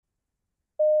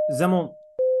Zemmel,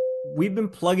 we've been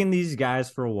plugging these guys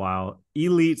for a while.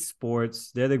 Elite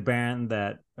Sports, they're the brand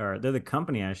that, or they're the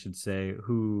company, I should say,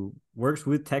 who works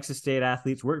with Texas State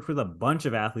athletes, works with a bunch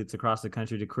of athletes across the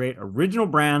country to create original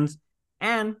brands.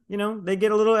 And, they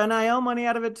get a little NIL money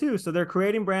out of it too. So they're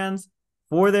creating brands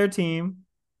for their team.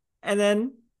 And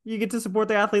then you get to support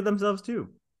the athlete themselves too.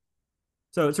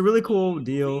 So it's a really cool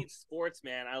deal. Elite Sports,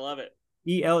 man. I love it.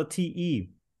 ELTE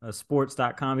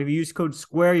sports.com. If you use code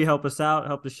SQUARE, you help us out,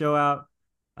 help the show out.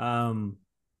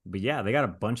 But yeah, they got a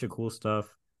bunch of cool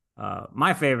stuff.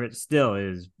 My favorite still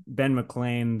is Ben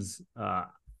McLean's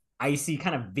icy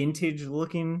kind of vintage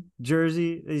looking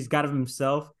jersey that he's got of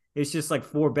himself. It's just like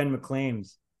four Ben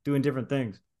McLean's doing different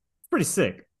things. It's pretty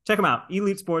sick. Check them out,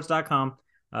 elitesports.com.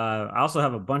 I also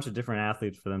have a bunch of different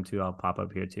athletes for them too. I'll pop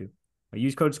up here too.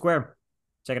 Use code SQUARE.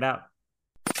 Check it out.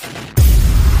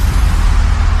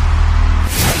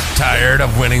 Tired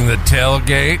of winning the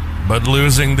tailgate but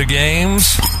losing the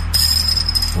games?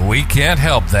 We can't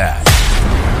help that.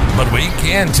 But we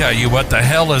can tell you what the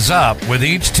hell is up with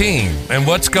each team and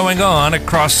what's going on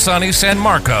across sunny San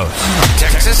Marcos.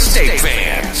 Texas State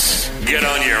fans, get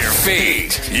on your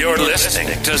feet. You're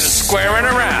listening to Squaring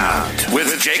Around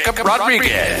with Jacob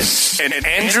Rodriguez and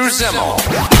Andrew Zemmel.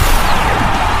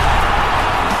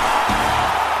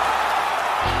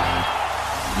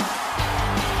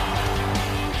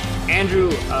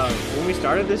 Andrew, when we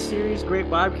started this series, Great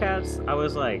Bobcats, I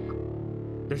was like,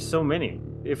 there's so many.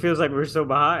 It feels like we're so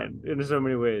behind in so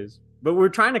many ways. But we're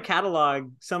trying to catalog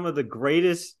some of the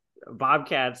greatest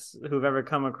Bobcats who've ever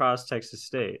come across Texas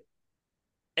State.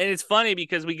 And it's funny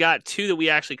because we got two that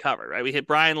we actually covered, right? We hit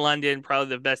Brian London,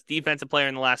 probably the best defensive player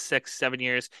in the last 6-7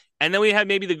 years. And then we had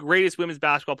maybe the greatest women's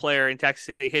basketball player in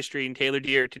Texas State history in Taeler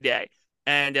Deer today.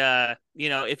 And,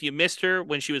 if you missed her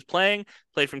when she was played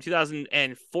from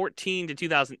 2014 to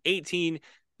 2018,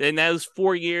 then those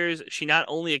 4 years, she not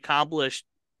only accomplished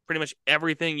pretty much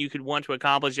everything you could want to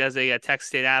accomplish as a Texas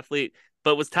State athlete,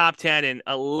 but was top 10 in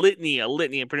a litany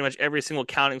in pretty much every single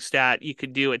counting stat you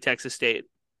could do at Texas State.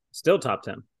 Still top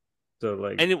 10.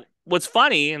 So what's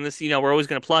funny, and this, we're always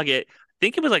going to plug it. I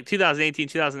think it was like 2018,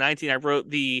 2019. I wrote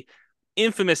the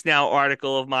infamous now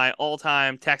article of my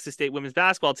all-time Texas State women's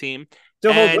basketball team.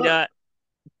 Still holds up.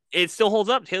 It still holds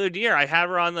up. Taeler Deer. I had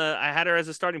her as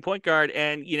a starting point guard,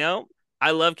 and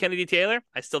I love Kennedy Taeler.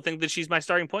 I still think that she's my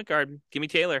starting point guard. Give me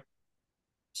Taeler.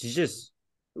 She just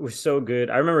was so good.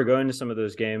 I remember going to some of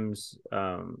those games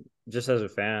just as a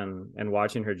fan and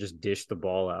watching her just dish the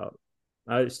ball out.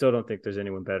 I still don't think there's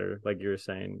anyone better, like you were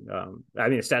saying. The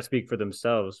stats speak for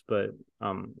themselves, but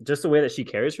just the way that she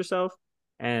carries herself.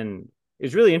 And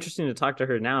it's really interesting to talk to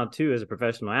her now, too, as a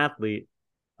professional athlete.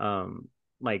 What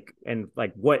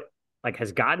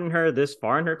has gotten her this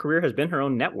far in her career has been her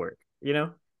own network,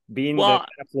 being the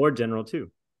floor general,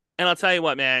 too. And I'll tell you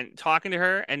what, man, talking to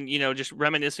her and, just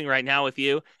reminiscing right now with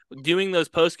you, doing those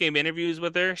post-game interviews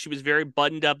with her, she was very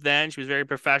buttoned up then. She was very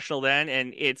professional then.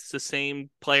 And it's the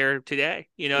same player today.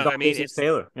 You know what I mean? It's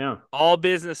Taeler. Yeah. All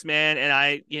business, man.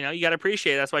 And you got to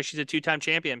appreciate it. That's why she's a 2-time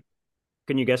champion.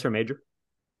 Can you guess her major?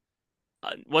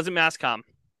 Wasn't mass comm.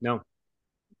 No.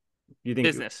 You think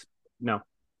business? No.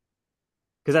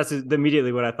 Because that's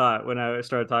immediately what I thought when I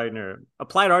started talking to her.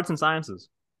 Applied arts and sciences.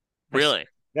 Really?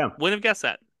 Yeah. Wouldn't have guessed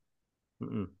that.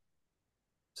 Mm-mm.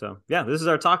 So, yeah, this is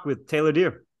our talk with Taeler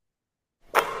Deer.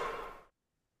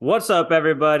 What's up,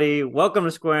 everybody? Welcome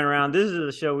to Squaring Around. This is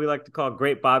a show we like to call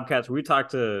Great Bobcats, where we talk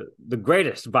to the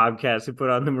greatest Bobcats who put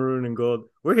on the maroon and gold.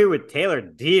 We're here with Taeler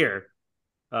Deer,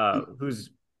 who's...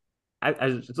 I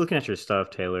was looking at your stuff,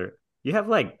 Taeler. You have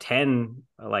 10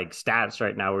 stats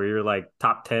right now where you're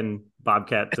top 10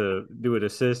 Bobcat to do an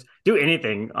assist, do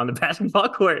anything on the basketball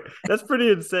court. That's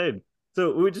pretty insane.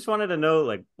 So we just wanted to know,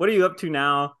 what are you up to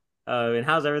now, and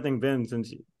how's everything been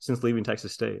since leaving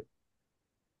Texas State?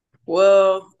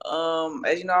 Well,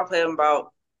 as you know, I played in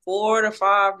about 4 to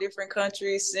 5 different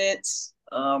countries since.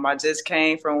 I just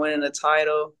came from winning the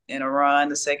title in Iran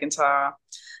the second time.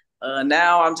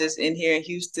 Now I'm just in here in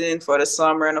Houston for the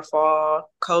summer and the fall,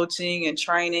 coaching and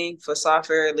training for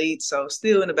Software Elite. So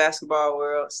still in the basketball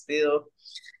world, still,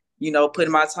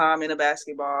 putting my time in the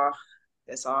basketball.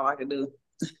 That's all I can do.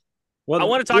 Well, I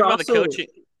want to talk about the coaching.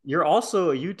 You're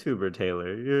also a YouTuber,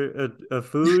 Taeler. You're a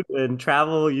food and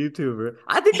travel YouTuber.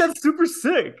 I think that's super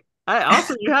sick.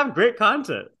 You have great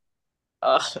content.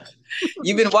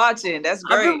 You've been watching. That's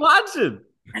great. I've been watching.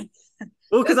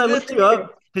 Well, because I looked you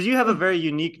up. Because you have a very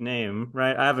unique name,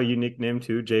 right? I have a unique name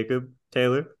too, Jacob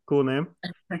Taeler. Cool name.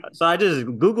 So I just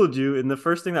Googled you, and the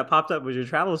first thing that popped up was your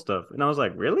travel stuff. And I was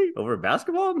like, really? Over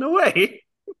basketball? No way.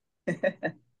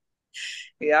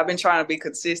 Yeah, I've been trying to be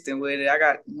consistent with it. I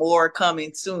got more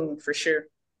coming soon for sure.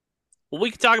 Well, we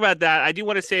can talk about that. I do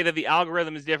want to say that the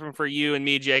algorithm is different for you and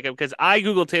me, Jacob, because I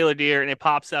Google Taylor Deer and it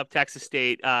pops up Texas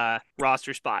State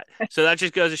roster spot. So that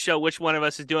just goes to show which one of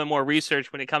us is doing more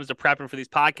research when it comes to prepping for these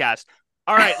podcasts.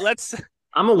 All right, let's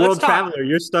I'm a let's world talk. traveler.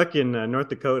 You're stuck in North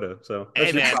Dakota, so Hey,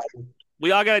 that's your man, problem.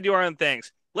 we all got to do our own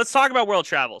things. Let's talk about world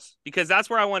travels because that's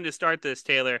where I wanted to start this,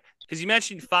 Taylor. Because you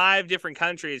mentioned 5 different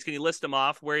countries. Can you list them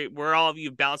off where all of you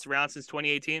have bounced around since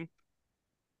 2018?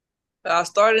 I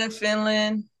started in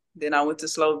Finland, then I went to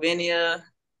Slovenia,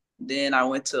 then I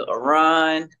went to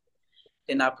Iran,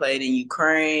 then I played in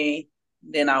Ukraine,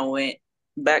 then I went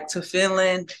back to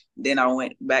Finland, then I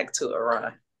went back to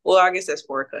Iran. Well, I guess that's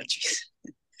 4 countries.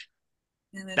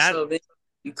 And then That Slovenia,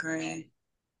 Ukraine,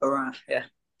 Iran. Yeah.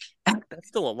 that's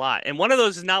still a lot, and one of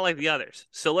those is not like the others.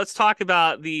 So let's talk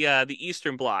about the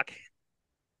Eastern Bloc.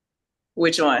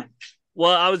 Which one?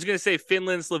 Well, I was going to say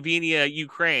Finland, Slovenia,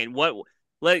 Ukraine. What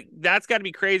like that's got to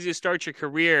be crazy to start your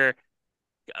career.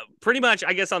 Pretty much,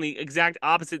 I guess, on the exact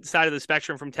opposite side of the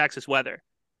spectrum from Texas weather.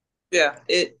 Yeah,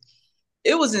 it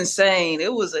was insane.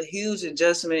 It was a huge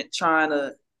adjustment trying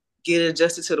to get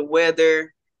adjusted to the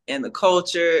weather and the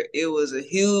culture. It was a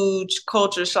huge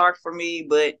culture shock for me,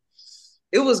 but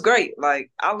it was great. Like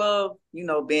I love,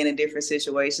 being in different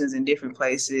situations in different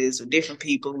places with different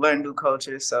people, learn new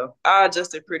cultures. So I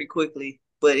adjusted pretty quickly,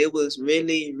 but it was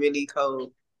really, really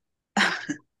cold.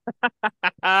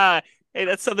 Hey,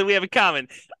 that's something we have in common.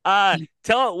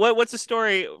 Tell what's the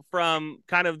story from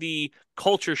kind of the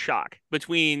culture shock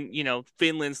between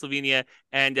Finland, Slovenia,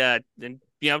 and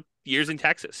years in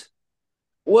Texas.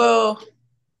 Well,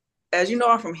 as you know,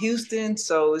 I'm from Houston,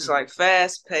 so it's like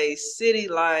fast paced city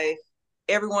life.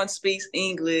 Everyone speaks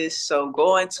English, so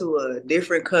going to a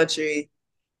different country,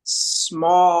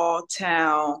 small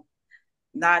town,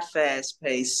 not fast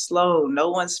paced, slow.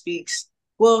 No one speaks.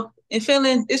 Well, in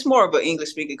Finland, it's more of an English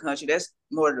speaking country. That's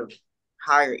more the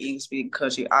higher English speaking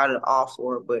country out of all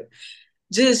four, but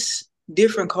just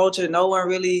different culture. No one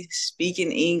really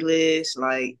speaking English.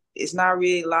 Like it's not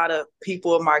really a lot of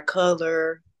people of my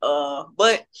color.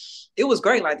 But it was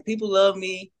great. Like the people love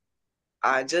me.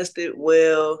 I adjusted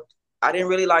well. I didn't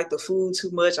really like the food too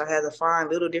much. I had to find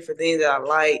little different things that I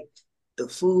like, the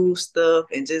food stuff,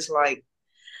 and just like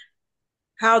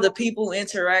how the people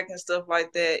interact and stuff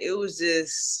like that. It was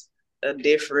just a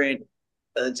different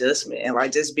adjustment. And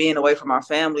like just being away from my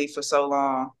family for so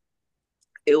long,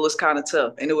 it was kind of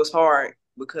tough and it was hard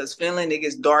because Finland, it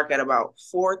gets dark at about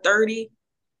 4:30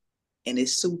 and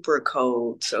it's super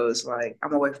cold. So it's like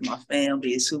I'm away from my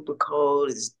family. It's super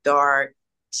cold. It's dark.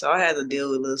 So I had to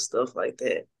deal with little stuff like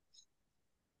that.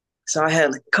 So I had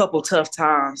a couple tough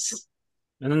times.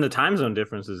 And then the time zone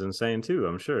difference is insane too.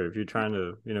 I'm sure if you're trying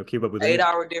to, keep up with Eight English.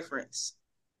 hour difference.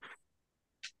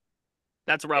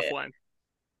 That's a rough one.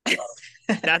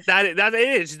 That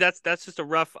it is. That's just a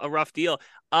rough deal.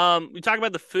 We talk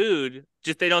about the food.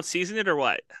 Just they don't season it or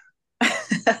what?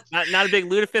 Not a big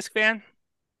lutefisk fan.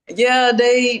 Yeah,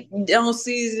 they don't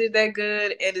season it that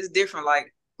good, and it's different.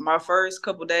 Like my first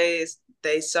couple days,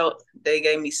 they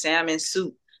gave me salmon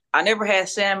soup. I never had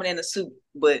salmon in a soup,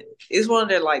 but it's one of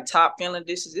their like top Finland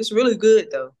dishes. It's really good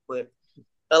though, but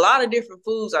a lot of different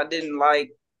foods I didn't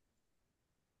like,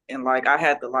 and like I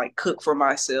had to like cook for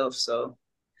myself, so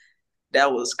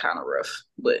that was kind of rough,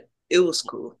 but it was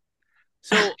cool.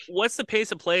 So, what's the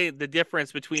pace of play? The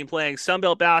difference between playing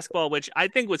Sunbelt basketball, which I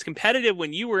think was competitive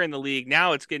when you were in the league,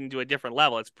 now it's getting to a different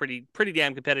level. It's pretty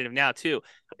damn competitive now too,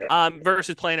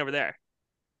 versus playing over there.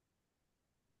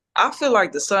 I feel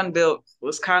like the Sun Belt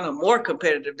was kind of more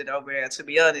competitive than over there, to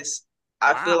be honest.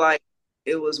 I feel Wow. like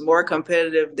it was more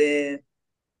competitive than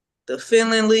the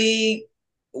Finland League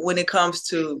when it comes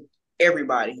to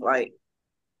everybody. Like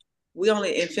we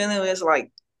only in Finland it's like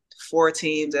 4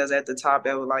 teams that's at the top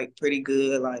that were like pretty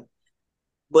good. Like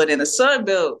but in the Sun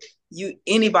Belt,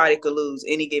 anybody could lose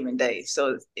any given day.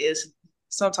 So it's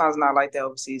sometimes not like that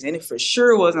overseas. And it for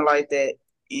sure wasn't like that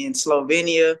in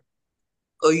Slovenia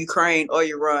or Ukraine or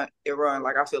Iran.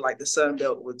 Like I feel like the Sun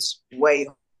Belt was way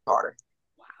harder.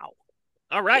 Wow.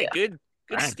 All right, Yeah. good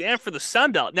Dang. stand for the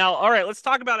Sun Belt. Now, all right, let's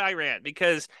talk about Iran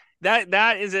because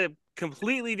that is a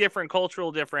completely different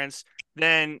cultural difference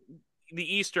than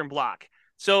the Eastern Bloc.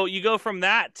 So you go from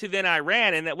that to then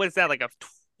Iran, and what is that like a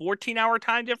 14-hour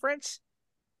time difference?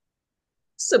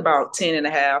 It's about 10 and a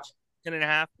half. 10 and a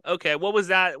half. Okay, what was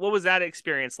that? What was that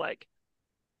experience like?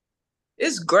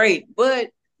 It's great, but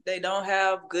they don't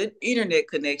have good internet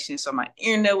connection. So my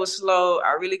internet was slow.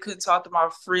 I really couldn't talk to my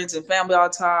friends and family all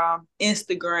the time.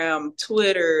 Instagram,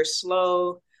 Twitter,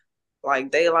 slow.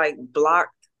 Like they like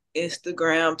blocked.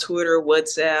 Instagram, Twitter,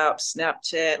 WhatsApp,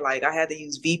 Snapchat. Like I had to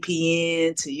use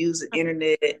VPN to use the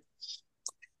internet.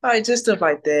 Like just stuff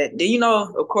like that. Then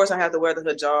of course I have to wear the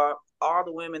hijab. All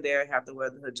the women there have to wear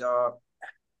the hijab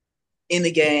in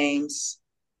the games,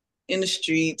 in the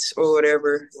streets or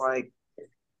whatever. Like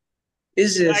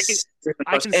it's And just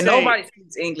I can and say, nobody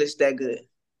speaks English that good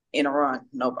in Iran.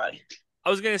 Nobody. I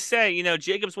was gonna say,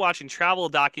 Jacob's watching travel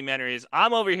documentaries.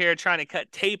 I'm over here trying to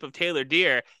cut tape of Taylor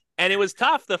Deer, and it was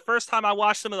tough the first time I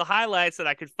watched some of the highlights that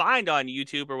I could find on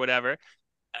YouTube or whatever.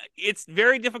 It's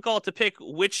very difficult to pick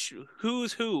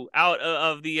who's who out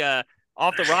of the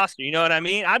off the roster. You know what I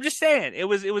mean? I'm just saying it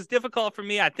was difficult for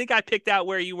me. I think I picked out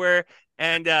where you were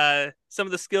and some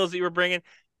of the skills that you were bringing.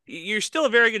 You're still a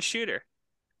very good shooter.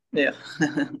 Yeah.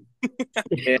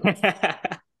 Yeah.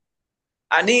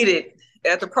 I need it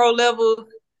at the pro level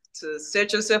to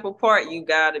set yourself apart. You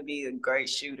got to be a great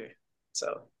shooter.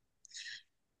 So,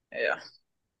 yeah.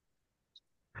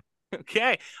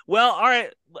 Okay. Well, all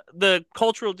right. The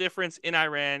cultural difference in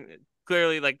Iran,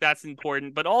 clearly, like that's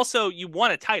important, but also you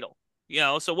won a title,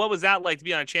 So what was that like to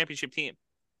be on a championship team?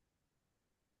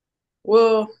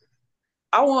 Well,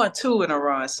 I won two in a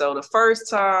run. So the first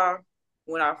time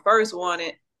when I first won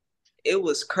it, it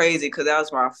was crazy because that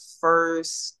was my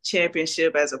first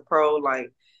championship as a pro.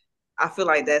 Like I feel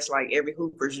like that's like every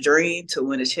hooper's dream to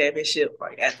win a championship,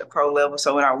 like at the pro level.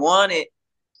 So when I won it,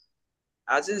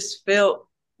 I just felt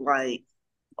like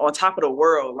on top of the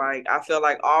world. Like I felt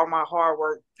like all my hard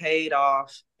work paid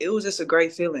off. It was just a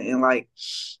great feeling. And like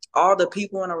all the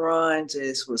people in the run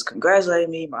just was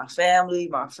congratulating me, my family,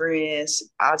 my friends.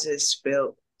 I just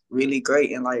felt really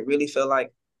great and like really felt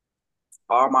like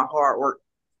all my hard work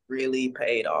really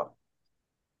paid off.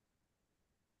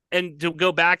 And to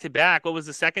go back to back, what was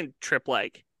the second trip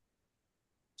like?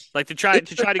 Like It to was try to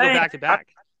the go same. back to back.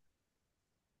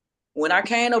 When I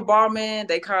came to Ballman,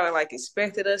 they kind of like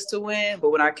expected us to win.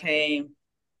 But when I came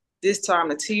this time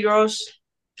to Tito's,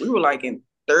 we were like in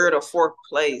third or fourth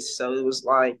place. So it was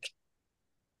like,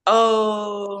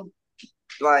 oh,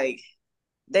 like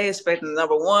they expecting the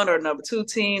number one or number two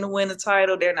team to win the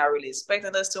title. They're not really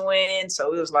expecting us to win.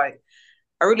 So it was like,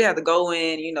 I really had to go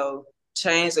in,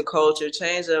 change the culture,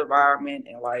 change the environment,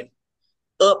 and like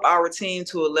up our team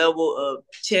to a level of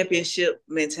championship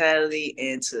mentality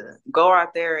and to go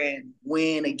out there and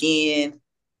win again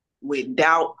with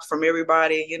doubt from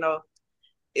everybody.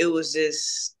 It was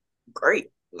just great.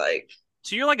 Like,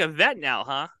 So you're like a vet now,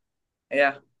 huh?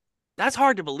 yeah. That's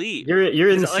hard to believe. You're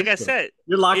in the Like I system. said,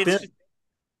 You're locked it's in. just,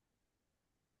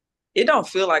 It don't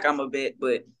feel like I'm a vet,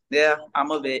 but yeah,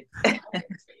 I'm a vet.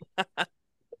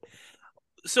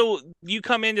 so you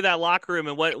come into that locker room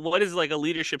and what is like a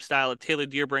leadership style that Taylor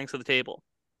Deer brings to the table?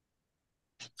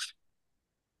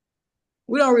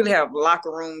 We don't really have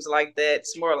locker rooms like that.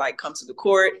 It's more like come to the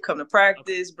court, come to Okay.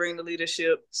 practice, bring the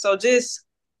leadership. So just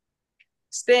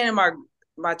stay in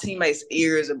my teammates'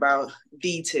 ears about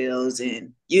details.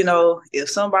 And, if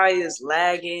somebody is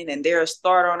lagging and they're a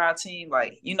starter on our team,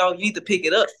 like, you need to pick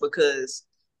it up because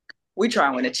we try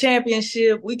and win a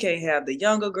championship. We can't have the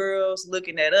younger girls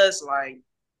looking at us like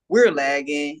we're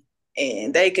lagging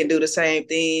and they can do the same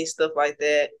thing, stuff like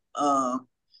that.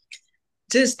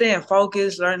 Just staying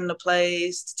focused, learning the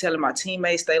plays, telling my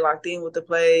teammates stay locked in with the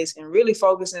plays, and really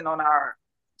focusing on our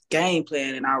game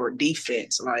plan and our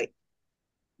defense. Like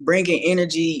bringing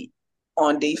energy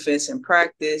on defense in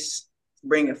practice,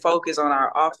 bringing focus on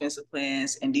our offensive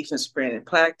plans and defensive plan in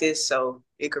practice, so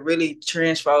it could really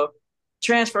transfer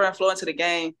and flow into the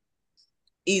game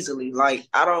easily. Like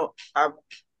I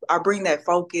bring that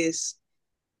focus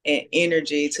and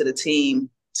energy to the team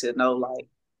to know like,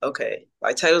 okay,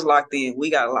 like Taylor's locked in, we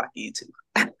gotta lock in too.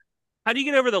 How do you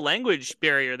get over the language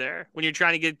barrier there when you're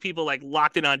trying to get people like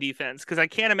locked in on defense? Because I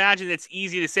can't imagine it's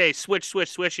easy to say switch, switch,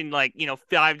 switch in like,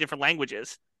 five different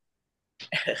languages.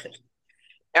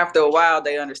 After a while,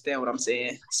 they understand what I'm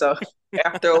saying. So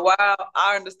after a while,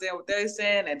 I understand what they're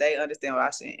saying and they understand what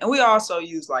I'm saying. And we also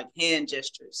use like hand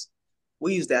gestures.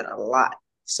 We use that a lot.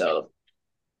 So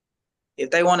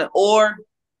if they want to, or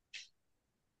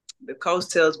the coach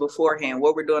tells beforehand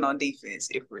what we're doing on defense,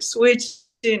 if we're switching,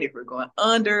 if we're going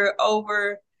under,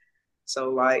 over. So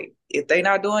like if they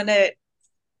not doing that,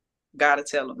 gotta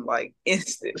tell them like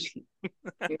instantly.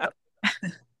 You know?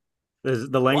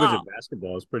 The language of Wow.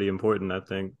 basketball is pretty important, I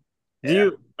think. Yeah.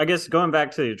 I guess going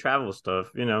back to your travel stuff,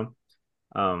 a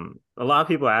lot of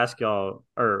people ask y'all,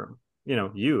 or,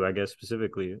 you, I guess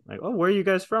specifically, like, oh, where are you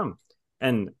guys from?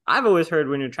 And I've always heard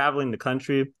when you're traveling the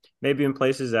country, maybe in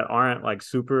places that aren't like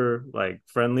super like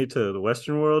friendly to the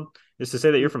Western world, is to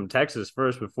say that you're from Texas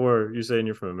first before you saying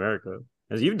you're from America.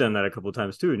 As you've done that a couple of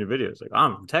times too in your videos. Like,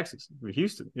 I'm from Texas, from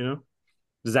Houston, you know?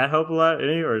 Does that help a lot?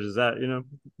 Any, or does that,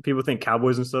 people think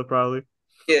Cowboys and stuff probably?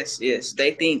 Yes, yes.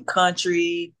 They think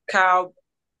country,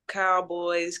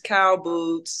 cowboys, cow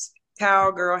boots,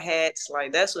 cowgirl hats,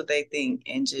 like that's what they think,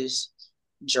 and just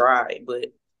dry. But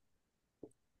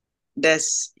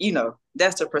that's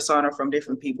a persona from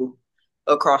different people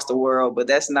across the world, but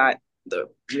that's not the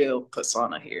real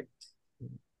persona here.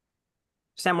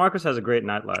 San Marcos has a great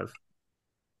nightlife.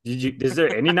 Is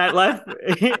there any nightlife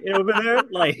over there?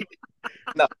 Like,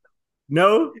 No,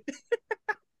 no,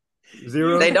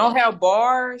 zero. they don't have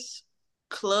bars,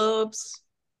 clubs,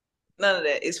 none of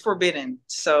that. It's forbidden.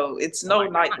 So it's Oh no my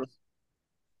nightlife.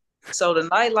 So the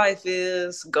nightlife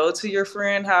is go to your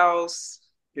friend house,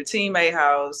 your teammate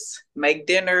house, make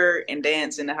dinner, and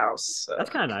dance in the house. So, That's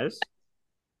kind of nice.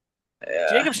 yeah,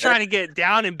 Jacob's trying to get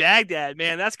down in Baghdad,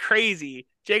 man. That's crazy.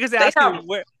 Jacob's they asking have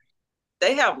where.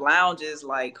 they have lounges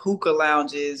like hookah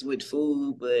lounges with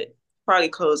food, but probably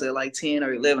close at like 10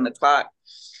 or 11 o'clock.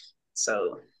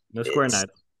 So No square it's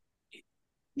nights.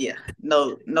 yeah,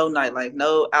 no nightlife,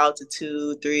 no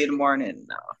altitude, 3 in the morning.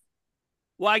 No.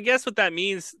 Well, I guess what that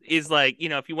means is like,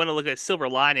 if you want to look at a silver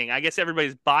lining, I guess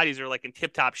everybody's bodies are like in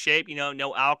tip-top shape,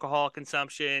 no alcohol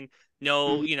consumption,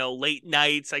 no, Mhm. late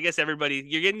nights. I guess you're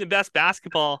getting the best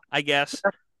basketball, I guess.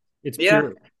 It's Yeah,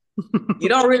 pure. you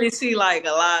don't really see like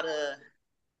a lot of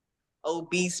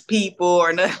obese people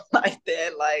or nothing like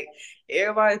that. Like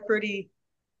everybody's pretty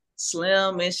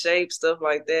slim in shape, stuff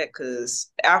like that,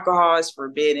 because alcohol is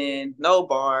forbidden, no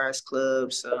bars,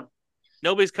 clubs. So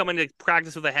Nobody's coming to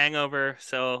practice with a hangover,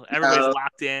 so everybody's uh,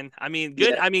 locked in. I mean,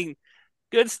 good. yeah, I mean,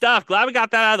 good stuff. Glad we got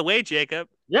that out of the way, Jacob.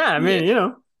 Yeah, I yeah. mean,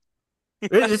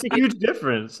 it's a huge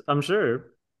difference, I'm sure.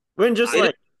 When just I It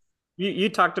like you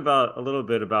talked about a little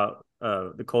bit about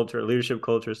the culture, leadership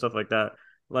culture, stuff like that.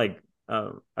 Like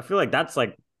I feel like that's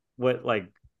what like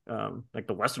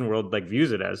the Western world like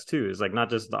views it as too. Is like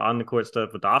not just the on the court stuff,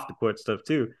 but the off the court stuff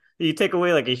too. You take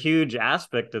away like a huge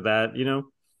aspect of that, you don't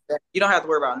have to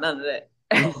worry about none of that.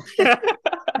 Yeah.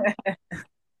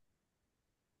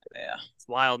 Yeah. It's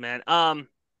wild, man.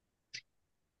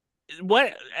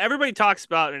 What everybody talks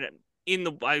about in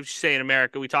the I should say in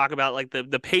America, we talk about like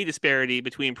the pay disparity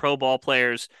between pro ball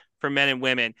players for men and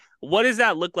women. What does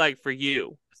that look like for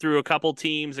you through a couple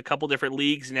teams, a couple different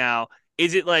leagues now?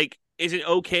 Is it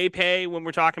okay pay when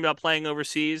we're talking about playing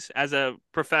overseas as a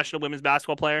professional women's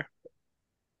basketball player?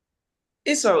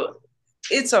 It's so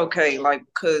it's okay, like,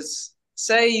 cause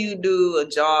say you do a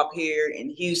job here in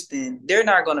Houston, they're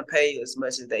not gonna pay you as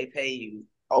much as they pay you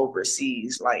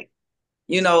overseas. Like,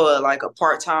 like a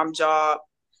part-time job,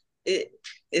 it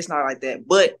it's not like that.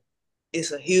 But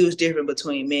it's a huge difference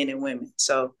between men and women.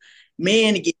 So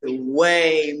men get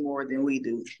way more than we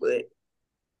do, but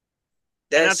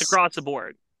And that's that's across the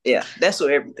board. yeah, that's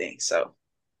for everything. So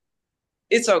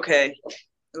it's okay.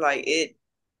 Like it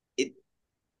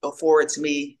affords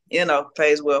me,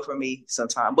 pays well for me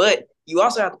sometimes. But you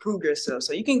also have to prove yourself.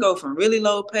 So you can go from really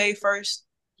low pay first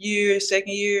year,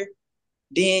 second year,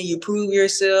 then you prove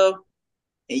yourself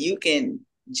and you can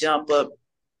jump up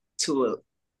to a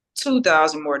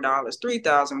 $2,000 more dollars,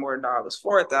 $3,000 more dollars,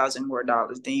 $4,000 more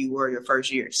dollars than you were your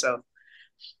first year. So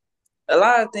a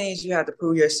lot of things you have to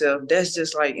prove yourself. That's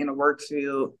just like in the work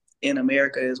field in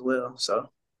America as well. So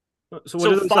So what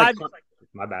So are those like? five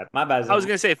My bad. My bad, I was Zach.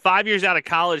 gonna say 5 years out of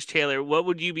college, Taylor, what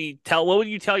would you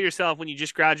tell yourself when you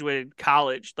just graduated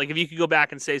college? Like if you could go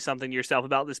back and say something to yourself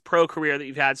about this pro career that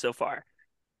you've had so far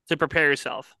to prepare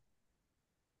yourself.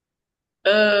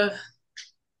 uh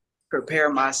prepare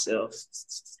myself.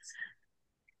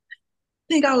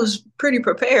 I think I was pretty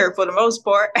prepared for the most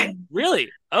part.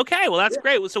 Really? Okay, well that's Yeah.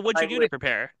 great. So what'd you Like do to with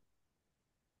prepare?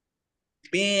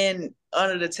 being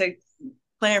under the tech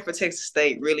playing for Texas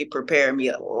State really prepared me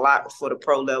a lot for the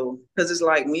pro level. Because it's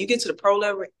like when you get to the pro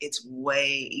level, it's way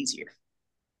easier.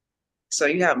 So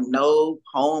you have no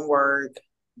homework,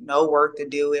 no work to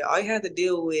deal with. All you have to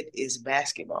deal with is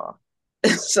basketball.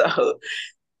 So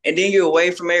and then you're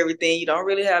away from everything. You don't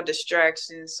really have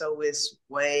distractions, so it's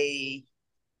way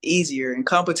easier. And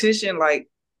competition, like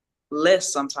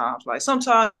less sometimes. Like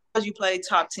sometimes you play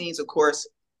top teams, of course.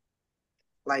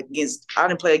 Like against, I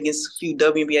didn't play against a few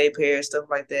WNBA players, stuff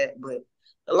like that. But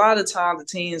a lot of the time, the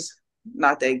team's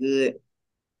not that good.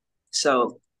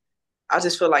 So I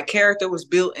just feel like character was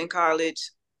built in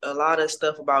college. A lot of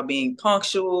stuff about being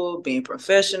punctual, being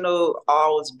professional,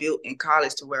 all was built in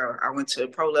college to where I went to a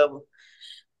pro level.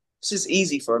 It's just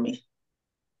easy for me.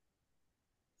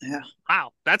 Yeah.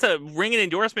 Wow, that's a ringing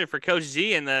endorsement for Coach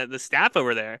Z and the staff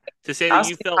over there to say that I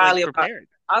you speak felt like highly about prepared.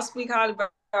 I speak highly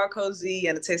about Coach Z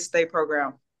and the Texas State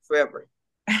program forever.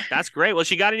 That's great. Well,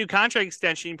 she got a new contract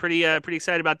extension. Pretty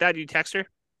excited about that. Did you text her?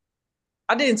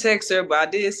 I didn't text her, but I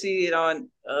did see it on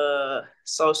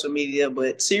social media.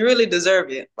 But she really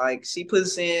deserved it. Like she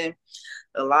puts in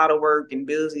a lot of work and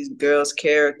builds these girls'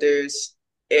 characters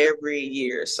every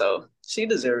year, so she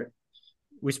deserved it.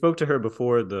 We spoke to her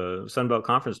before the Sun Belt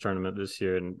Conference tournament this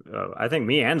year, and I think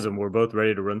me and Zim were both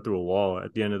ready to run through a wall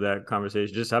at the end of that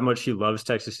conversation. Just how much she loves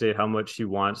Texas State, how much she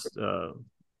wants.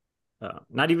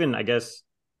 Not even, I guess,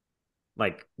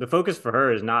 like the focus for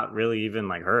her is not really even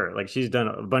like her. Like she's done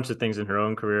a bunch of things in her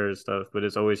own career and stuff, but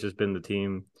it's always just been the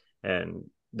team and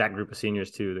that group of seniors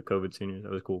too, the COVID seniors.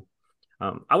 That was cool.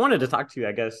 I wanted to talk to you,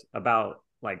 I guess, about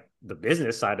like the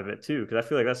business side of it too, because I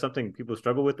feel like that's something people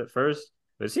struggle with at first.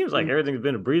 But it seems like everything's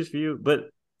been a breeze for you.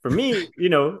 But for me,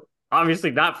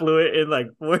 obviously not fluent in like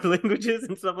four languages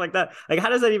and stuff like that. Like, how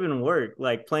does that even work?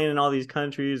 Like playing in all these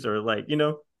countries, or like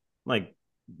like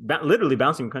literally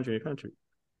bouncing from country to country.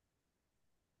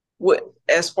 What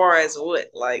as far as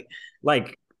what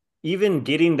Like even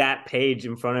getting that page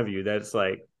in front of you that's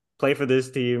like play for this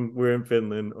team, we're in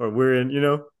Finland, or we're in.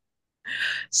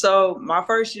 so my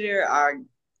first year I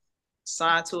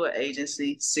signed to an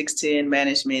agency, 610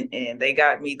 management, and they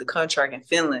got me the contract in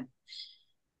Finland.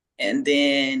 And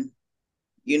then,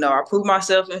 I proved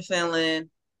myself in Finland.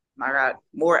 I got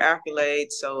more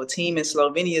accolades. So a team in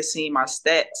Slovenia seen my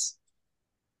stats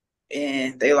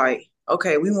and they like,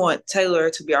 okay, we want Taeler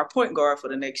to be our point guard for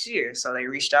the next year. So they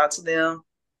reached out to them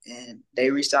and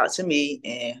they reached out to me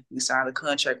and we signed a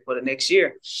contract for the next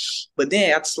year. But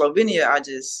then after Slovenia, I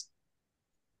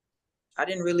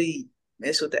didn't really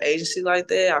mess with the agency like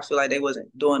that. I feel like they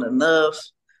wasn't doing enough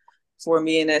for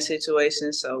me in that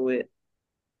situation. So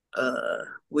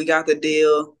we got the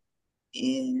deal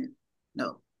and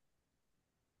no,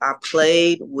 I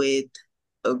played with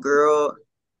a girl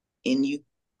in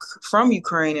from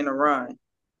Ukraine in Iran.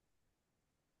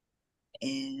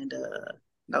 And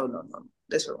no,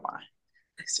 that's rewind.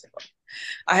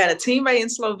 I had a teammate in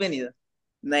Slovenia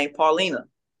named Paulina,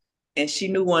 and she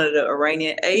knew one of the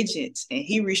Iranian agents, and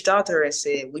he reached out to her and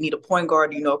said, "We need a point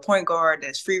guard. Do you know a point guard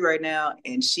that's free right now?"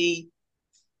 And she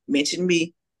mentioned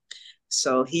me,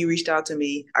 so he reached out to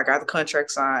me. I got the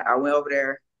contract signed. I went over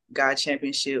there, got a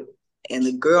championship, and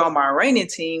the girl on my Iranian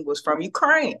team was from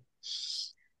Ukraine.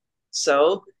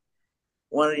 So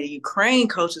one of the Ukraine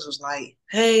coaches was like,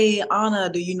 "Hey, Anna,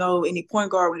 do you know any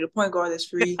point guard? We need a point guard that's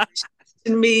free."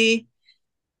 To me,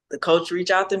 the coach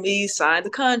reached out to me, signed the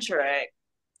contract.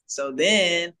 So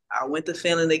then I went to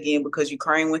Finland again because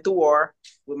Ukraine went to war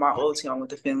with my old team. I went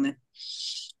to Finland.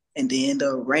 And then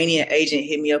the Iranian agent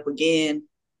hit me up again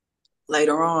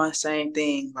later on, same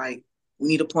thing. Like, we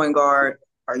need a point guard.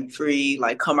 Are you free?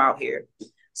 Like, come out here.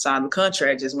 Signed the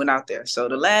contract, just went out there. So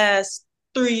the last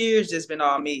 3 years just been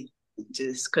all me,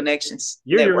 just connections,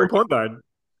 You're your own networking. point guard.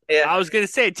 Yeah. I was gonna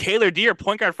say Taylor Deer,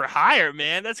 point guard for hire,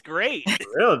 man. That's great. For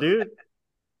real, dude.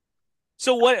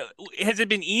 So what has it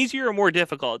been easier or more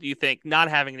difficult, do you think, not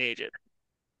having an agent?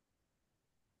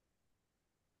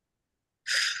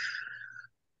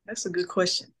 That's a good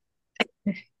question.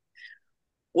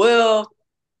 Well,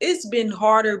 it's been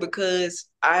harder because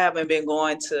I haven't been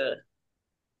going to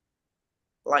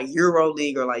like Euro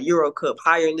League or like Euro Cup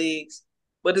higher leagues,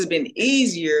 but it's been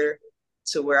easier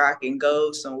to where I can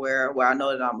go somewhere where I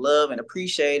know that I'm loved and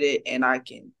appreciated and I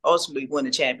can ultimately win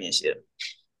a championship.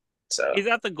 So Is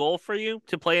that the goal for you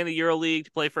to play in the Euro League,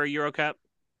 to play for a Euro Cup?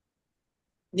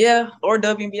 yeah, or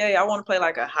WNBA. I want to play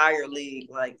like a higher league,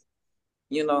 like,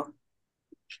 you know.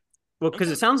 Well, because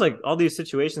Okay. it sounds like all these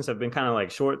situations have been kind of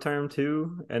like short term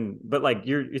too, but like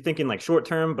you're thinking like short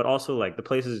term, but also like the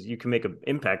places you can make an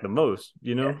impact the most.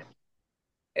 Yeah.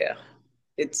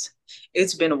 It's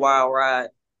it's been a wild ride.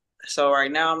 So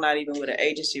right now I'm not even with an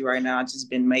agency right now. I've just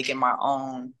been making my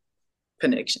own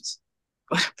connections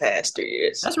for the past 3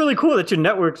 years. That's really cool that your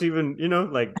network's even,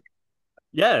 like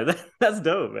yeah, that's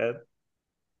dope, man.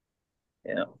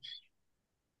 Yeah.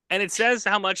 And it says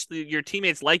how much your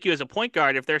teammates like you as a point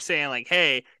guard if they're saying like,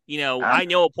 "Hey, I I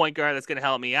know a point guard that's going to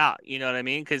help me out." You know what I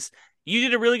mean? Because you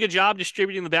did a really good job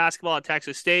distributing the basketball at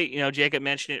Texas State. Jacob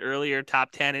mentioned it earlier: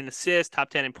 top 10 in assists, top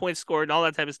 10 in points scored, and all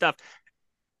that type of stuff.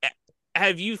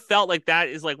 Have you felt like that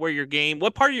is like where your game?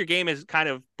 What part of your game has kind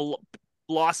of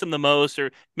blossomed the most,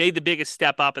 or made the biggest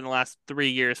step up in the last 3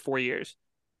 years, 4 years?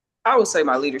 I would say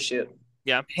my leadership,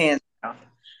 Yeah. hands down,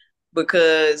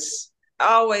 because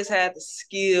I always had the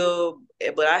skill,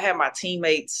 but I had my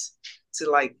teammates to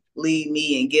like lead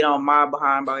me and get on my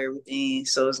behind about everything.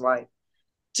 So it's like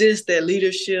just that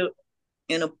leadership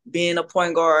in being a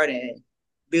point guard and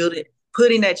building,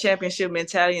 putting that championship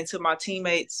mentality into my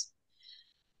teammates.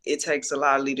 It takes a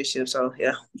lot of leadership. So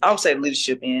yeah, I would say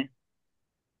leadership in.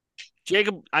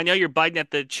 Jacob, I know you're biting at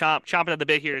the chomping at the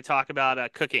bit here to talk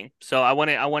about cooking. So I want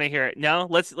to hear it. No,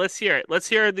 let's hear it. Let's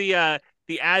hear the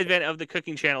advent of the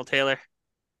cooking channel, Taylor.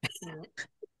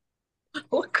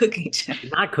 What cooking channel?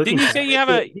 Not cooking. Didn't you say you have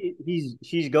a?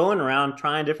 She's going around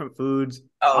trying different foods.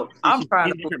 Oh, Obviously, I'm she's trying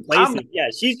in to. different places. Yeah,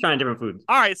 she's trying different foods.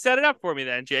 All right, set it up for me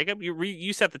then, Jacob.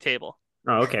 You set the table.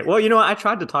 Oh, okay. Well, you know what? I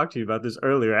tried to talk to you about this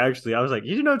earlier. Actually, I was like,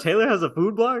 you know, Taylor has a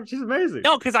food blog. She's amazing.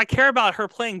 No, because I care about her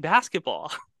playing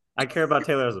basketball. I care about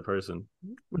Taylor as a person.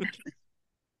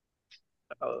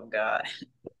 Oh God.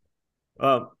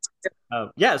 Well,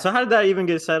 yeah. So how did that even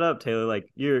get set up, Taylor? Like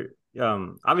you're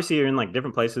obviously you're in like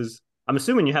different places. I'm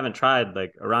assuming you haven't tried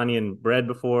like Iranian bread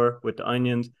before with the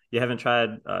onions. You haven't tried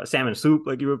salmon soup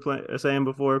like you were saying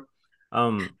before.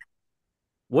 Um,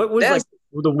 what was like That's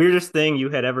the weirdest thing you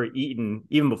had ever eaten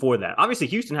even before that? Obviously,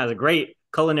 Houston has a great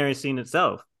culinary scene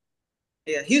itself.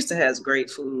 yeah. Houston has great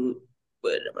food,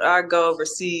 but when I go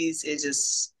overseas, it's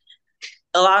just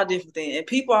a lot of different things. And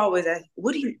people always ask,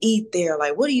 "What do you eat there?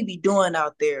 Like, what do you be doing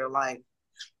out there? Like,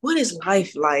 what is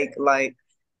life like?" Like,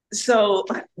 so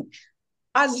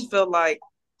I just feel like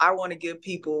I want to give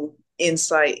people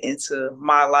insight into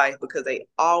my life because they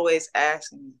always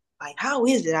ask me, like, how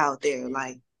is it out there?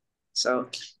 Like, so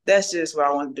that's just what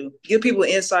I want to do. Give people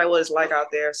insight what it's like out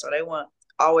there so they won't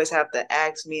always have to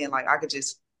ask me and like I could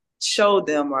just show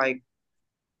them like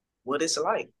what it's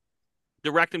like.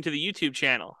 Direct them to the YouTube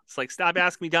channel. It's like, stop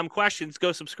asking me dumb questions.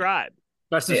 Go subscribe.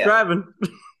 By Yeah. subscribing.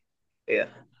 Yeah.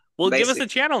 Well, give us Basically. a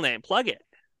channel name. Plug it.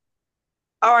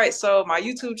 All right, so my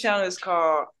YouTube channel is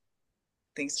called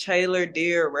I think it's Taeler,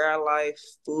 Deer, Rare Life,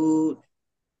 Food,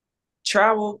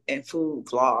 Travel, and Food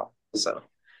Vlog. So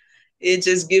it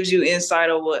just gives you insight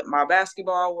of what my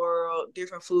basketball world,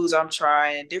 different foods I'm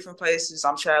trying, different places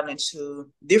I'm traveling to,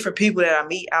 different people that I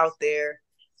meet out there.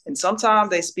 And sometimes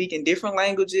they speak in different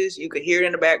languages. You could hear it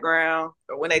in the background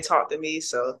or when they talk to me.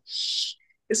 So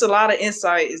it's a lot of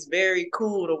insight. It's very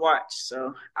cool to watch.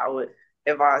 So I would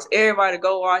advise everybody to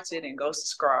go watch it and go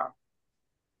subscribe.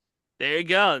 There you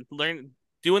go. Learn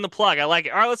doing the plug. I like it.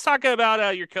 All right, let's talk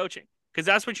about your coaching because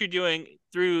that's what you're doing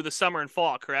through the summer and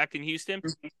fall, correct? In Houston.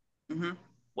 Mm-hmm.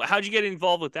 Well, how'd you get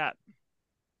involved with that?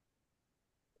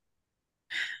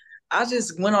 I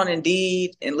just went on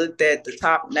Indeed and looked at the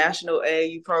top national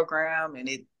AAU program, and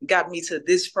it got me to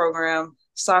this program,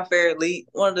 Software Elite,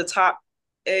 one of the top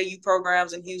AAU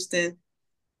programs in Houston.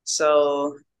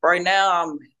 So right now,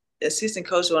 I'm assistant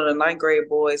coach on the ninth grade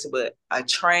boys, but I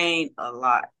train a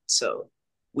lot. So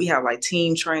we have like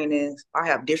team trainings. I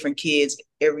have different kids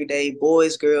every day,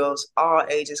 boys, girls, all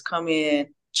ages come in,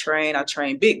 train. I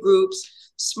train big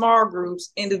groups, small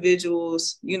groups,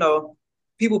 individuals,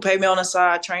 people pay me on the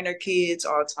side, train their kids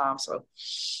all the time. So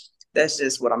that's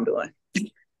just what I'm doing.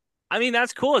 I mean,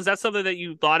 that's cool. Is that something that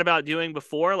you thought about doing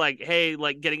before? Like, hey,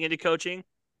 like getting into coaching?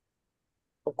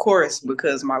 Of course,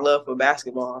 because my love for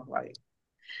basketball, like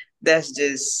that's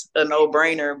just a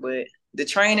no-brainer. But the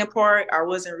training part, I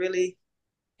wasn't really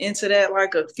into that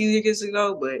like a few years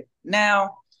ago, but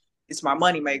now it's my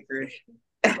moneymaker.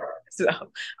 So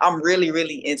I'm really,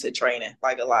 really into training,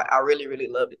 like a lot. I really, really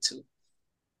love it too.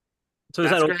 So is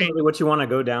that That's great. ultimately what you want to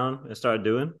go down and start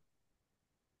doing?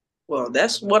 Well,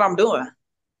 that's what I'm doing.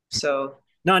 So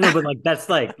No, I know, but like that's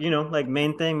like, like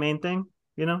main thing,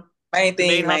 you know? main The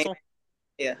main thing, hustle.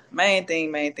 yeah, main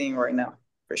thing right now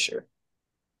for sure.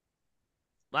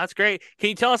 That's great. Can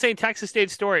you tell us any Texas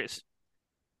State stories?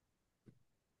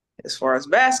 As far as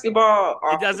basketball, It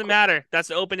off the doesn't court, matter. That's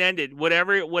open ended.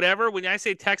 Whatever. When I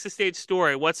say Texas State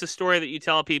story, what's the story that you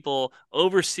tell people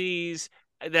overseas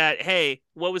that, hey,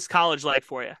 what was college like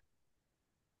for you?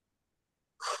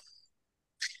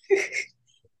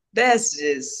 that's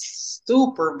just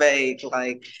super vague.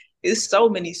 Like it's so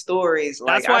many stories.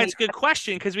 Like That's I why need it's a good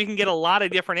question because we can get a lot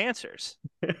of different answers.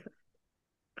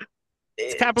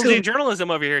 It's capital J too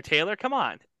journalism over here, Taylor. Come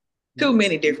on. too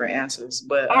many different answers.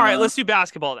 But All right, let's do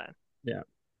basketball then. Yeah.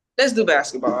 let's do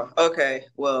basketball. Okay.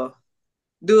 Well,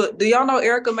 do y'all know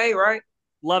Erica May, right?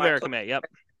 Love My Erica coach. May. Yep.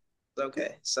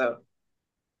 Okay. So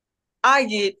I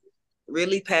get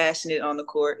really passionate on the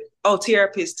court. Oh, Tierra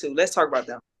Pitts too. Let's talk about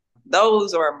them.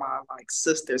 Those are my like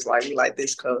sisters. Like we like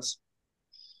this close.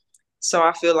 So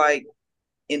I feel like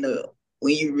in the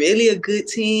when you really a good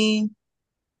team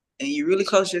and you really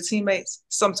close to your teammates,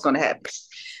 something's gonna happen.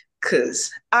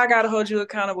 Cause I gotta hold you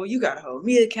accountable. You gotta hold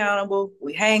me accountable.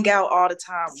 We hang out all the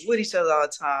time, with each other all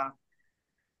the time.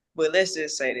 But let's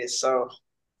just say this. So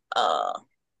uh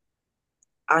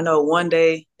I know one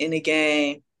day in the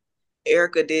game,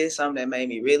 Erica did something that made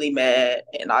me really mad,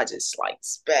 and I just like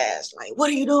spazzed, like, "What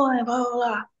are you doing?" Blah blah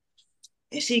blah.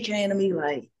 And she came to me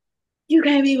like, "You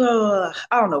can't be blah blah blah."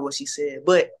 I don't know what she said,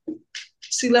 but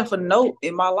she left a note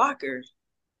in my locker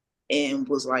and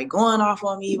was like going off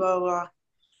on me, blah blah. Blah.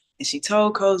 And she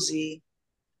told Cozy,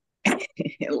 and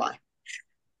like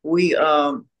we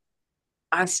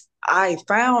I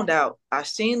found out, I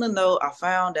seen the note, I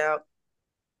found out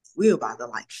we were about to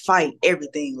like fight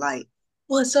everything, like,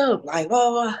 "What's up?" Like, blah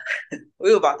blah.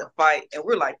 We were about to fight, and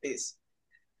we're like this.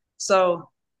 So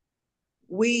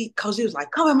Cozy was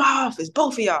like, "Come in my office,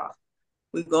 both of y'all."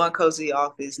 We go in Cozy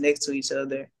office next to each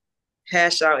other,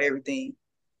 hash out everything.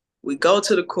 We go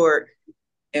to the court,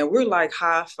 and we're like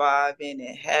high fiving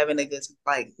and having a good,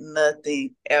 like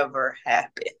nothing ever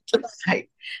happened.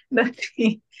 Like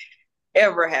nothing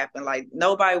ever happened. Like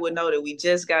nobody would know that we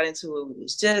just got into it. We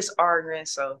was just arguing.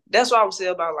 So that's what I would say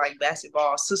about like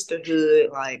basketball, sisterhood,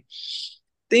 like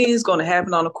things gonna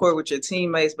happen on the court with your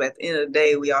teammates, but at the end of the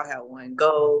day, we all have one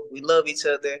goal. We love each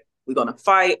other. We're gonna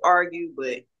fight, argue,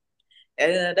 but at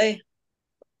the end of the day,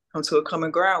 come to a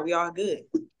common ground. We all good.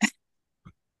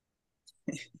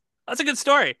 That's a good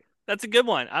story. That's a good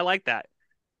one. I like that.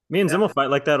 Me and Zim will fight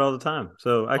like that all the time,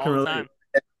 so I can All the relate. time.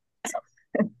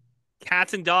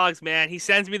 Cats and dogs, man. He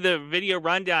sends me the video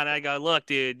rundown, and I go, "Look,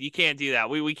 dude, you can't do that.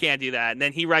 We can't do that." And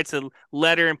then he writes a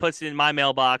letter and puts it in my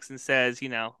mailbox and says,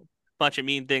 a bunch of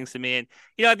mean things to me. And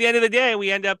at the end of the day,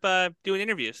 we end up doing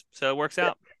interviews, so it works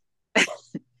out.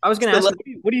 I was going to ask,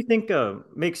 what do you think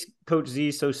makes Coach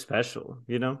Z so special?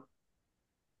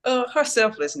 Her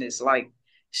selflessness. Like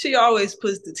she always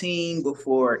puts the team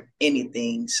before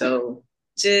anything. So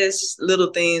just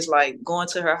little things like going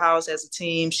to her house as a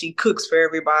team. She cooks for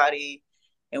everybody,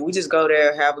 and we just go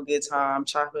there, have a good time,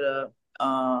 chop it up.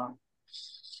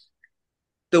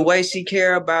 The way she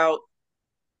care about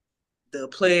the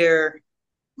player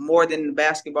more than the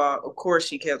basketball. Of course,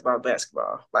 she cares about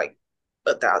basketball, like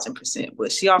 1,000%.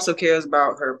 But she also cares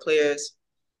about her players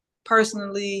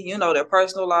personally, their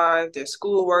personal life, their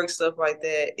schoolwork, stuff like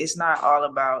that. It's not all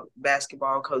about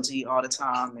basketball, Coach G, all the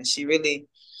time. And she really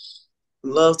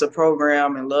loves the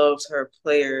program and loves her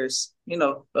players,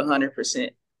 100%.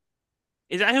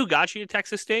 Is that who got you to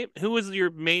Texas State? Who was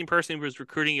your main person who was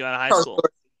recruiting you out of high school?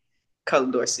 Colin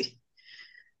Dorsey.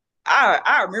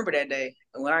 I remember that day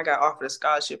when I got offered a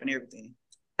scholarship and everything.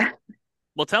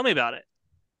 Well, tell me about it.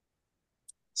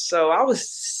 So I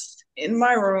was in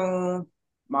my room.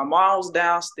 My mom was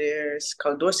downstairs.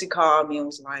 Coach Dorsey called me and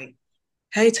was like,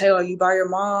 "Hey, Taylor, you by your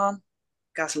mom?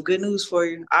 Got some good news for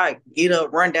you." I get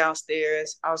up, run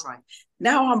downstairs. I was like,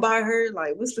 "Now I'm by her.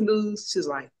 Like, what's the news?" She's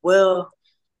like, "Well,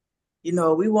 we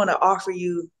want to offer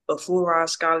you a full ride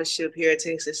scholarship here at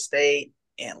Texas State."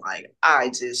 And like, I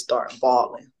just start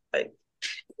bawling, like,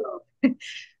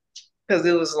 because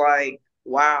it was like,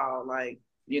 wow, like,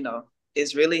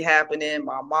 it's really happening.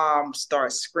 My mom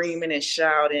starts screaming and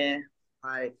shouting.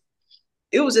 Like,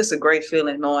 it was just a great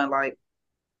feeling knowing, like,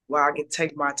 wow, I get to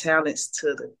take my talents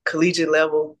to the collegiate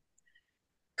level.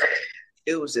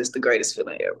 It was just the greatest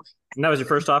feeling ever. And that was your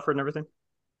first offer and everything?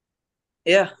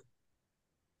 Yeah.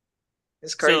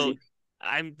 It's crazy.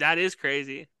 So, that is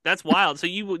crazy. That's wild. So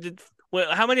you did.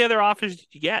 Well, how many other offers did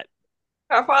you get?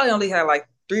 I probably only had like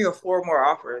 3 or 4 more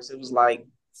offers. It was like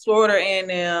Florida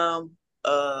A&M,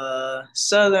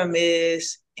 Southern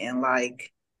Miss, and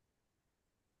like,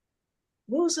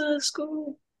 what was the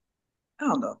school? I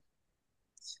don't know.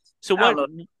 So what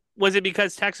was it,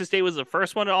 because Texas State was the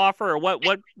first one to offer, or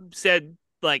what said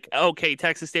like, okay,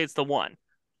 Texas State's the one?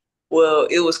 Well,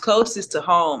 it was closest to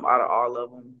home out of all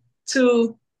of them.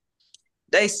 2,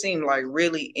 they seemed like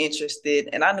really interested,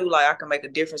 and I knew like I could make a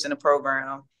difference in the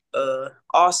program.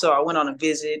 Also, I went on a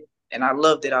visit, and I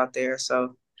loved it out there.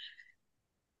 So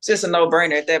it's just a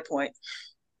no-brainer at that point.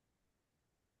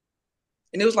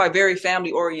 And it was like very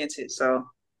family oriented, so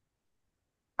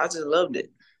I just loved it.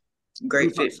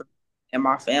 Great fit for me and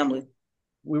my family.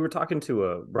 We were talking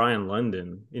to Brian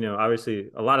London. Obviously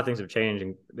a lot of things have changed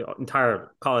in the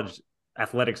entire college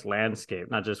athletics landscape,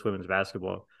 not just women's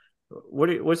basketball.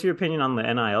 What's your opinion on the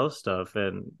NIL stuff,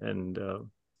 and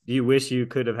do you wish you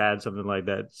could have had something like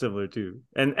that similar to?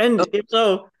 And if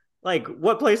so, like,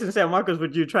 what place in San Marcos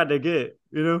would you try to get?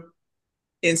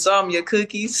 Insomnia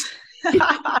cookies.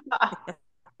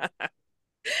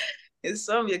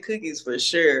 Insomnia cookies for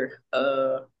sure.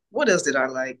 What else did I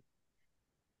like?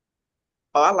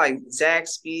 Oh, I like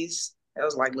Zaxby's. That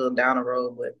was like a little down the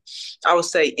road, but I would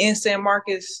say in San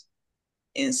Marcos,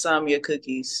 Insomnia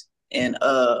cookies, and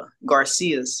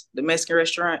Garcia's, the Mexican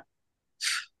restaurant.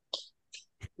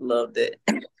 Loved it.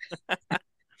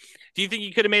 Do you think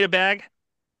you could have made a bag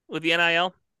with the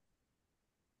NIL?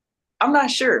 I'm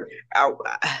not sure. I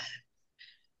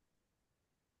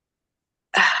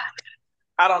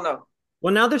don't know.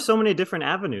 Well, now there's so many different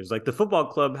avenues. Like the football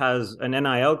club has an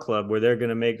NIL club where they're going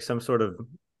to make some sort of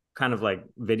kind of like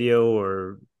video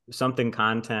or something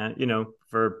content,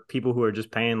 for people who are just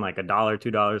paying like $1,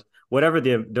 $2, whatever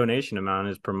the donation amount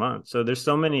is per month. So there's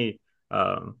so many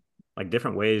like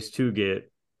different ways to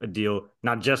get a deal,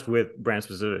 not just with brand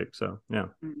specific. So yeah.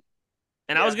 And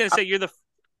I Yeah, was gonna say you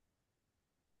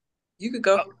could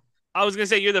go. I was gonna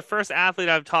say you're the first athlete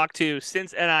I've talked to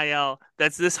since NIL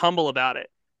that's this humble about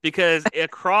it. Because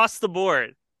across the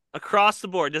board,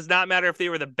 does not matter if they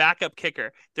were the backup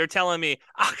kicker. They're telling me,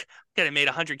 could have made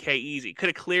 100K easy, could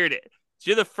have cleared it.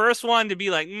 So you're the first one to be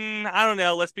like, I don't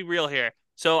know. Let's be real here.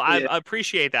 So I Yeah,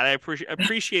 appreciate that. I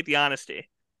appreciate the honesty.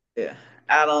 yeah.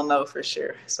 I don't know for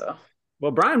sure. So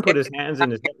Well, Brian put his face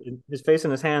in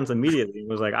his hands immediately and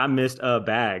was like, "I missed a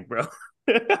bag, bro."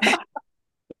 I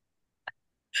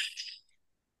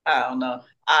don't know.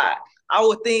 I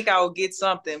would think I would get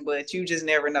something, but you just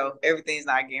never know. Everything's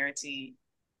not guaranteed.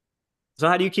 So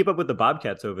how do you keep up with the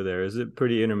Bobcats over there? Is it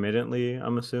pretty intermittently,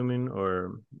 I'm assuming,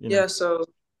 or Yeah, so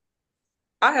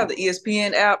I have the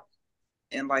ESPN app,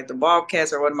 and like the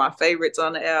Bobcats are one of my favorites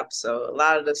on the app. So a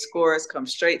lot of the scores come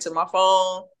straight to my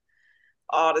phone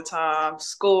all the time.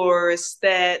 Scores,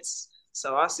 stats.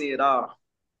 So I see it all.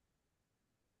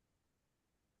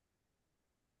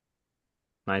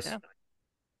 nice. Yeah.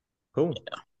 Cool.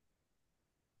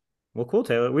 Well, cool,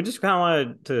 Taylor. We just kind of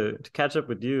wanted to catch up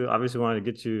with you. Obviously, wanted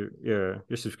to get your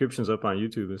subscriptions up on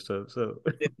YouTube and stuff. So,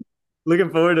 looking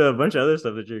forward to a bunch of other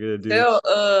stuff that you're gonna do.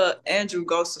 Tell Andrew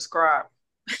go subscribe.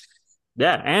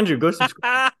 Yeah, Andrew, go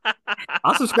subscribe.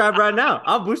 I'll subscribe right now.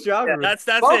 I'll boost your Yeah. algorithm. That's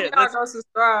Both it. y'all go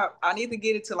subscribe. I need to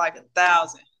get it to like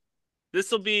 1,000. This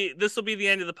will be the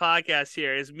end of the podcast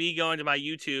here is me going to my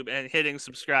YouTube and hitting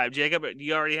subscribe. Jacob, do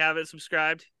you already have it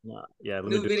subscribed? Yeah, let me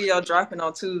New do video dropping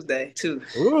on Tuesday too.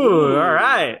 it. Ooh, all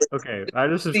right. Okay, I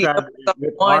just See, subscribed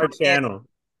with one our and channel.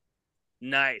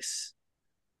 Nice.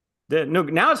 No,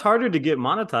 now it's harder to get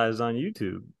monetized on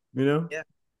YouTube. yeah,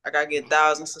 I gotta get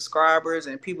 1,000 subscribers,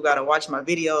 and people gotta watch my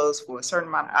videos for a certain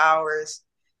amount of hours.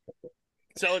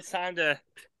 So it's time to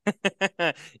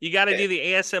you got to Yeah, do the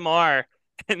ASMR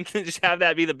and just have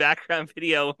that be the background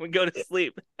video when we go to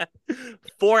sleep.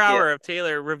 4 hour yeah. of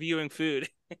Taylor reviewing food.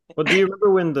 Well, do you remember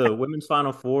when the women's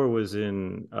Final Four was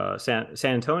in San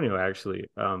Antonio? Actually,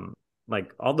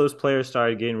 like all those players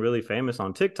started getting really famous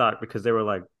on TikTok because they were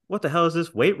like, "What the hell is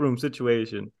this weight room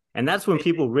situation?" And that's when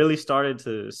people really started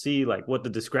to see like what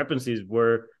the discrepancies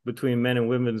were between men and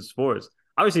women's sports.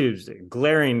 Obviously, it was a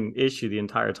glaring issue the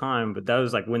entire time, but that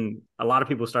was like when a lot of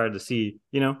people started to see.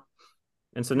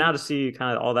 And so now to see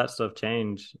kind of all that stuff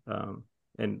change,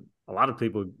 and a lot of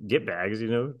people get bags.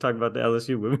 Talk about the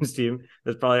LSU women's team.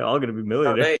 That's probably all going to be So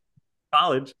millionaires in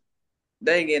college.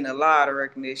 they getting a lot of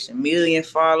recognition, million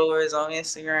followers on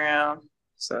Instagram.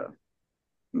 So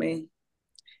I mean,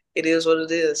 it is what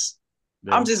it is.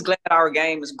 Yeah, I'm just glad our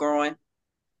game is growing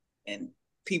and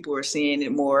people are seeing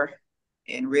it more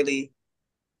and really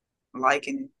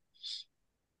liking it.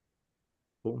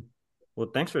 cool. Well,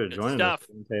 thanks for Good joining us, stuff.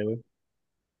 Taylor.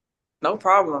 No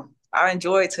problem. I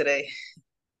enjoyed today.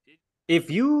 If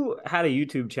you had a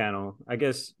YouTube channel, I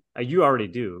guess you already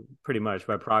do pretty much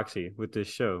by proxy with this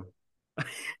show.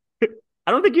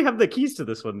 I don't think you have the keys to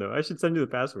this one though. I should send you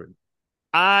the password.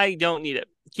 I don't need it.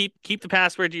 Keep the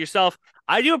password to yourself.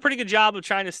 I do a pretty good job of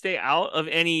trying to stay out of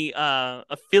any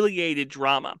affiliated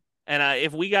drama. And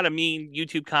if we got a mean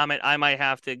YouTube comment, I might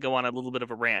have to go on a little bit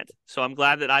of a rant. So I'm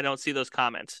glad that I don't see those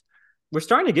comments. We're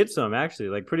starting to get some actually,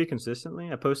 like pretty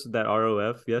consistently. I posted that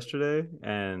ROF yesterday,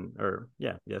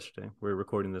 yesterday. We're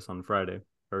recording this on Friday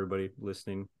for everybody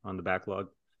listening on the backlog.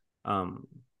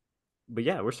 But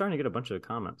yeah, we're starting to get a bunch of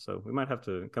comments, so we might have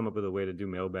to come up with a way to do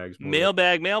mailbags more.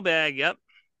 Mailbag. Yep.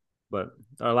 But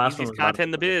our last one Easiest was content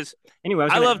in the biz. Anyway,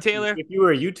 I love ask you, Taylor. if you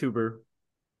were a YouTuber,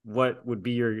 what would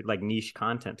be your like niche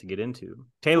content to get into?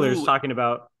 Taylor's Ooh, talking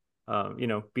about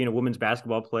being a women's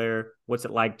basketball player. What's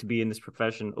it like to be in this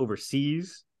profession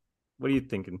overseas? What are you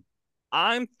thinking?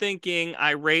 I'm thinking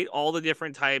I rate all the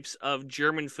different types of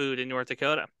German food in North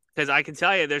Dakota because I can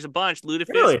tell you there's a bunch.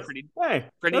 Lutefisk, Really? Hey,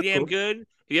 pretty that's damn cool. good.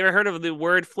 Have you ever heard of the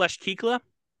word Fleshkikla?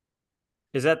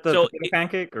 Is that the So potato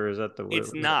pancake or is that the it's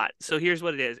what is not. So here's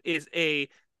what it is: is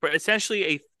essentially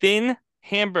a thin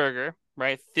hamburger,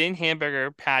 right? Thin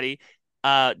hamburger patty,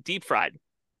 deep fried.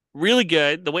 Really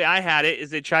good. The way I had it is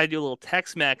they try to do a little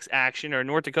Tex-Mex action or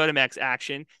North Dakota Mex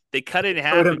action. They cut it in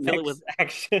half that? and fill it with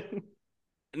Action.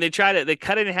 and they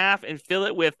cut it in half and fill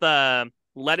it with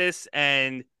lettuce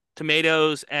and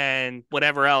tomatoes and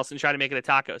whatever else and try to make it a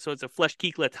taco. So it's a flesh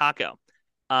kikla taco.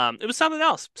 It was something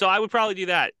else. So I would probably do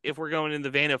that if we're going in the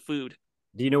vein of food.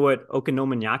 Do you know what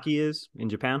okonomiyaki is in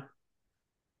Japan?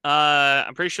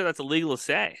 I'm pretty sure that's illegal to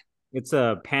say. It's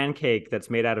a pancake that's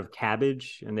made out of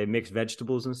cabbage, and they mix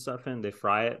vegetables and stuff in. They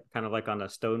fry it kind of like on a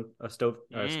stone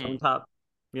top,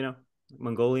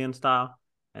 Mongolian style.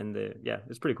 And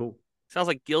it's pretty cool. Sounds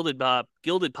like gilded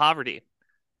poverty.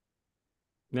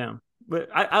 Yeah, but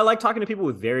I like talking to people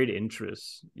with varied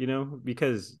interests,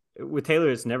 because with Taeler,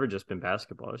 it's never just been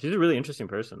basketball. She's a really interesting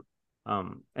person.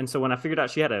 And so when I figured out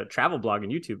she had a travel blog on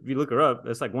YouTube, if you look her up,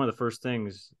 that's like one of the first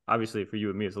things. Obviously, for you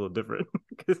and me, it's a little different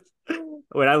because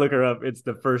when I look her up, it's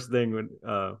the first thing when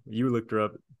you looked her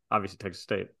up. Obviously, Texas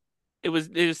State. It was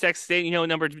Texas State,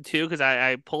 number 2 because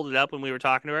I pulled it up when we were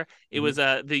talking to her. It was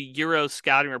the Euro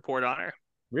scouting report on her.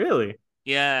 Really?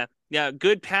 Yeah,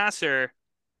 good passer.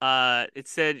 It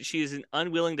said she's an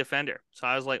unwilling defender. So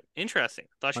I was like, interesting.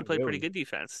 Thought she played pretty good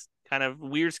defense. Kind of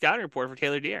weird scouting report for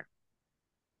Taeler Deer.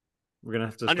 We're gonna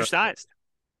have to undersized.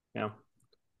 Yeah.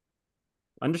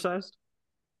 Undersized.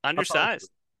 Let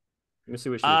me see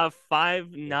what she.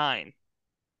 5'9".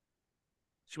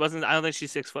 She wasn't. I don't think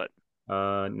she's 6 foot.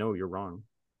 No, you're wrong.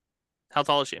 How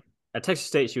tall is she? At Texas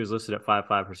State, she was listed at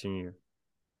 5'5" her senior year.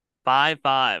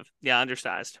 5'5". Yeah,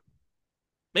 undersized.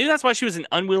 Maybe that's why she was an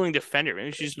unwilling defender.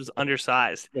 Maybe she just was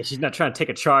undersized. Yeah, she's not trying to take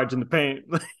a charge in the paint.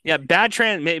 Yeah, bad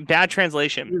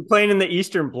translation. You're playing in the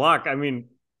Eastern Bloc. I mean,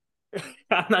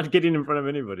 I'm not getting in front of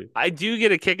anybody. I do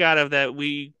get a kick out of that.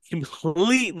 We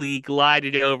completely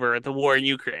glided over the war in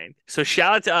Ukraine. So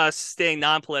shout out to us staying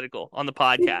non-political on the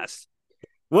podcast.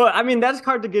 Well, I mean, that's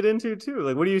hard to get into too.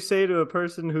 Like, what do you say to a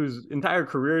person whose entire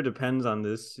career depends on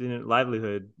this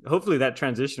livelihood? Hopefully that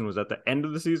transition was at the end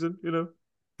of the season,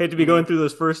 Hate to be going through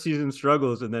those first season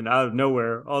struggles and then out of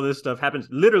nowhere, all this stuff happens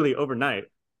literally overnight.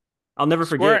 I'll never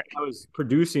forget, I was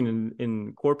producing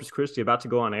in Corpus Christi, about to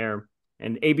go on air,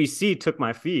 and ABC took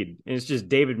my feed, and it's just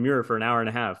David Muir for an hour and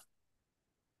a half.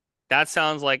 That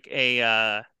sounds like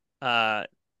a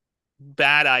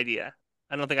bad idea.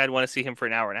 I don't think I'd want to see him for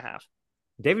an hour and a half.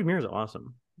 David Muir is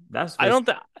awesome. I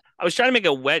was trying to make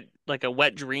a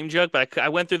wet dream joke, but I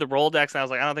went through the Rolodex and I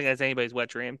was like, I don't think that's anybody's wet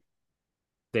dream.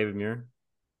 David Muir.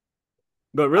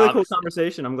 But really cool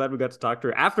conversation. I'm glad we got to talk to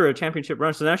her after a championship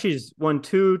run. So now she's won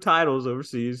 2 titles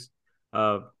overseas.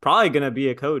 Probably going to be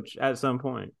a coach at some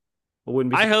point.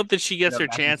 I hope that she gets her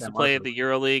chance to play at the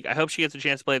EuroLeague. I hope she gets a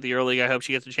chance to play at the EuroLeague. I hope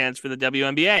she gets a chance for the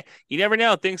WNBA. You never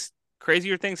know.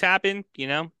 Crazier things happen,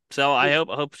 So I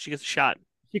hope she gets a shot.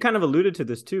 She kind of alluded to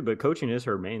this too, but coaching is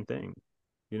her main thing.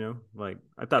 Like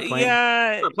I thought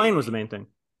playing was the main thing.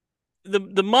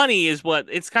 The money is what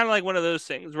it's kind of like one of those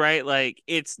things, right? Like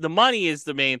the money is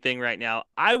the main thing right now.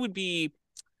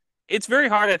 It's very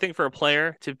hard, I think, for a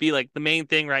player to be like the main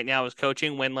thing right now is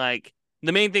coaching when like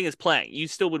the main thing is playing. You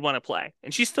still would want to play.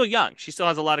 And she's still young. She still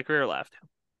has a lot of career left.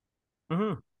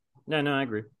 Mm-hmm. No, I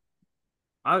agree.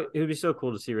 It would be so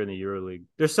cool to see her in the EuroLeague.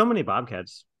 There's so many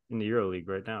Bobcats in the EuroLeague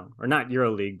right now. Or not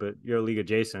EuroLeague, but EuroLeague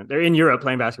adjacent. They're in Europe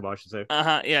playing basketball, I should say.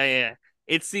 Yeah.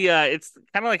 It's it's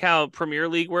kind of like how Premier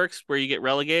League works where you get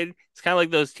relegated. It's kind of like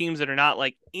those teams that are not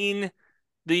like in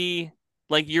the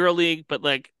like EuroLeague, but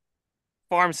like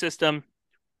farm system,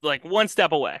 like one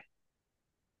step away.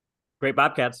 Great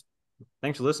Bobcats.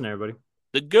 Thanks for listening, everybody.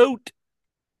 The GOAT.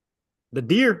 The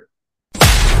deer.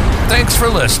 Thanks for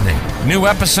listening. New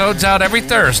episodes out every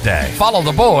Thursday. Follow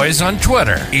the boys on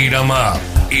Twitter. Eat 'em up.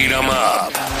 Eat 'em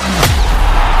up.